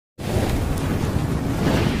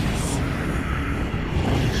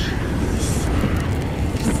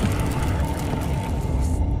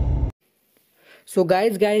So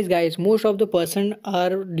guys, most of the person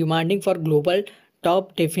are demanding for global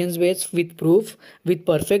top defense base with proof with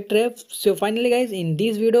perfect ref. So finally guys, in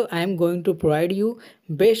this video I am going to provide you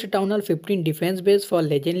best Town Hall 15 defense base for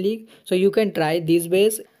Legend League. So you can try this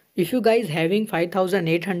base. If you guys having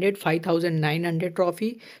 5800 5900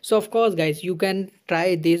 trophy, so of course guys you can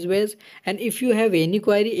try this base. And if you have any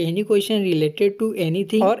query, any question related to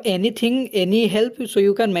anything or anything, any help, so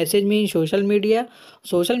you can message me in social media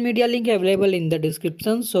link available in the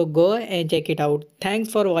description, so go and check it out.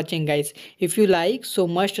 Thanks for watching guys. If you like, so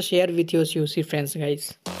must share with your COC friends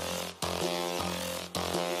guys.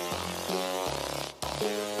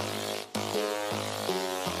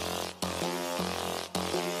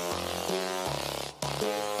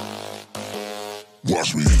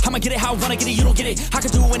 Watch me. I'ma get it how I wanna get it, you don't get it. I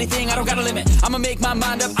can do anything, I don't got a limit. I'ma make my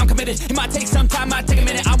mind up, I'm committed. It might take some time, might take a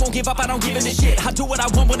minute. I won't give up, I don't give in to shit. I do what I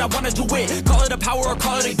want when I wanna do it. Call it a power or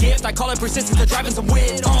call it a gift. I call it persistence or driving some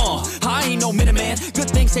wit. I ain't no minute man. Good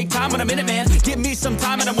things take time when I'm in it, man. Give me some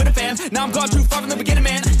time and I'm with a fam. Now I'm gone too far from the beginning,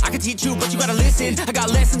 man. I can teach you, but you gotta listen. I got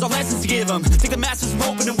lessons on lessons to give them. Think the masses from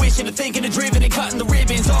hoping and wishing and thinking and driven and cutting the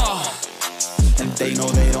ribbons. And they know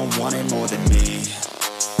they don't want it more than me.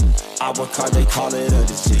 I work hard, they call it a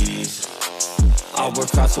disease. I work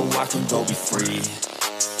hard so I can go be free.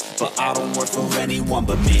 But I don't work for anyone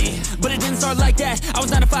but me. But it didn't start like that. I was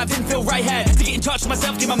 9 to 5, didn't feel right. Had to get in touch with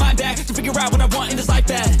myself, get my mind back, to figure out what I want in this life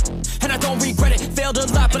bad. And I don't regret it, failed a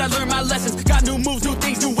lot, but I learned my lessons. Got new moves, new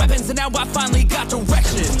things, new weapons, and now I finally got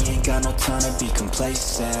direction. We ain't got no time to be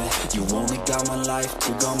complacent. You only got one life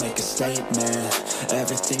to go make a statement.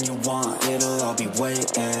 Everything you want, it'll all be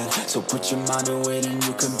waiting. So put your mind to it and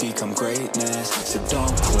you can become greatness. So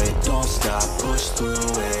don't quit, don't stop, push through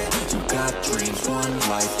it. You got dreams, one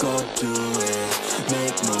life, go do it.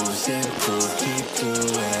 Make moves, improve, keep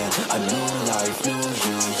doing. A new life, new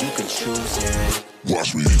you can choose it.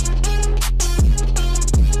 Watch me.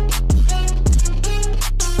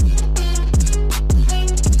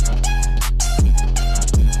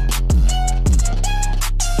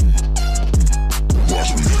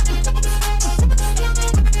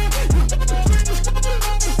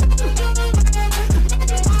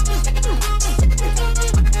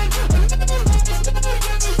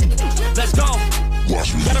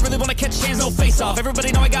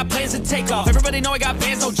 Everybody know I got plans to take off. Everybody know I got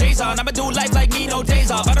bands, no J's on. I'ma do life like me, no days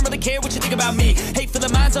off. I don't really care what you think about me. Hate for the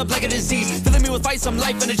minds up like a disease. Filling me with fight, some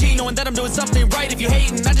life energy. Knowing that I'm doing something right. If you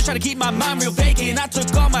hating, I just try to keep my mind real vacant. I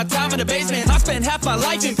took all my time in the basement. I spent half my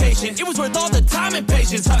life impatient. It was worth all the time and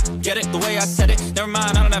patience. Get it? The way I said it. Never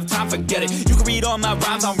mind, I don't have time, forget it. You can read all my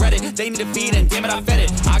rhymes on Reddit. They need a feed and damn it, I fed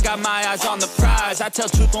it. I got my eyes on the prize. I tell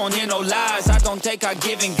truth, don't hear no lies. I don't take, I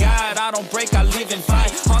give and guide. I don't break, I live and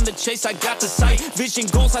fight. On the chase, I got the sight. Vision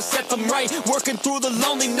goals, I set them right. Working through the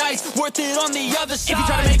lonely nights, worth it on the other side. If you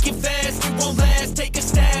try to make it fast, it won't last. Take a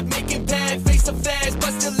stab, make it bad. Face the fast,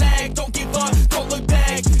 but still lag. Don't give up, don't look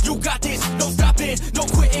back. You got this, no stopping, no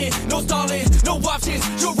quitting, no stalling, no options.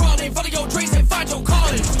 You're all in, follow your dreams and find your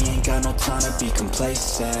calling. We ain't got no time to be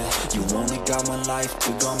complacent. You only got one life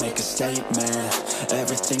to go make a statement.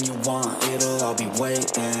 Everything you want, it'll all be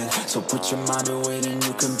waiting. So put your mind to it and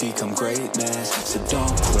you can become greatness. So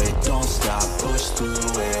don't quit, don't stop, push through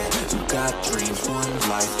it. You got dreams, one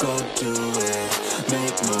life, go do it.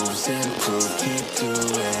 Make moves, improve, keep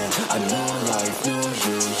doing. A new life, new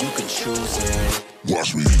you can choose it.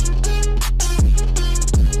 Watch me.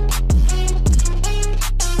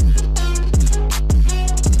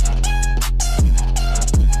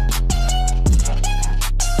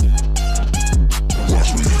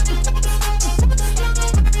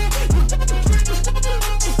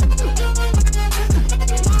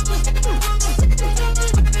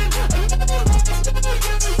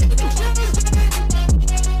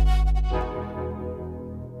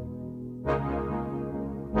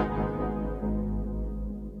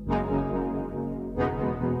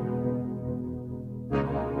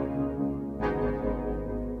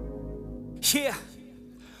 Yeah,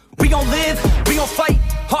 we gon' live, we gon' fight,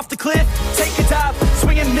 off the cliff, take a dive,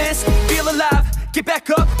 swing and miss, feel alive, get back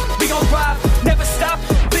up, we gon' thrive, never stop,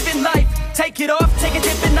 living life, take it off, take a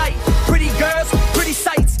dip at night, pretty girls, pretty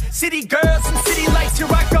sights, city girls and city lights, here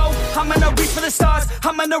I go, I'm gonna reach for the stars,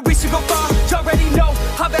 I'm gonna reach to go far, you already know,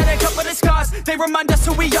 I've had a couple of scars, they remind us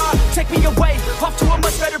who we are, take me away, off to a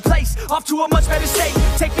much better place, off to a much better state,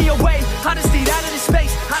 take me away, I just need out of this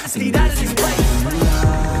space, I just need out of this place.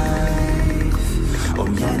 Oh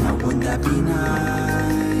yeah, now wouldn't that be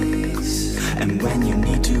nice? And when you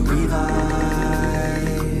need to revive,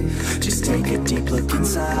 just take a deep look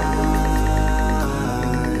inside.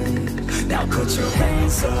 Now put your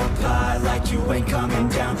hands up high like you ain't coming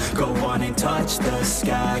down. Go on and touch the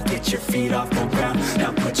sky, get your feet off the ground.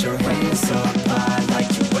 Now put your hands up high like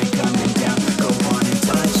you ain't coming down. Go on and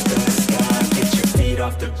touch the sky, get your feet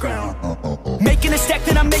off the ground. Making a stack,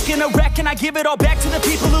 then I'm making a rack, and I give it all back to the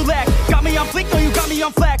people who lack. Got me on fleek, no you got me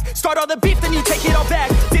on flack. Start all the beef, then you take it all back.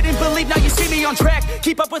 Didn't believe, now you see me on track.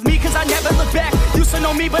 Keep up with me, cause I never look back. Used to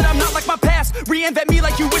know me, but I'm not like my past. Reinvent me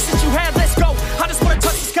like you wish that you had, let's go. I just wanna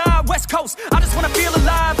touch the sky, west coast. I just wanna feel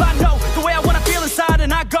alive, I know the way I wanna feel inside,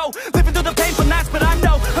 and I go living through the painful nights, but I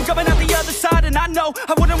know I'm coming out the other side, and I know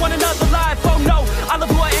I wouldn't want another life. Oh no, I love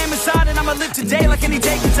who I am inside, and I'ma live today like any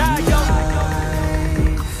day can die, yo.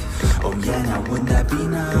 Oh yeah, now wouldn't that be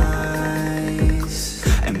nice?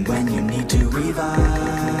 And when you need to revive,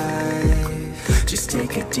 just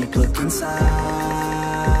take a deep look inside.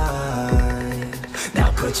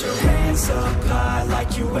 Now put your hands up high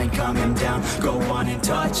like you ain't coming down. Go on and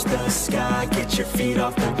touch the sky, get your feet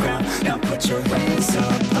off the ground. Now put your hands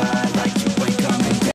up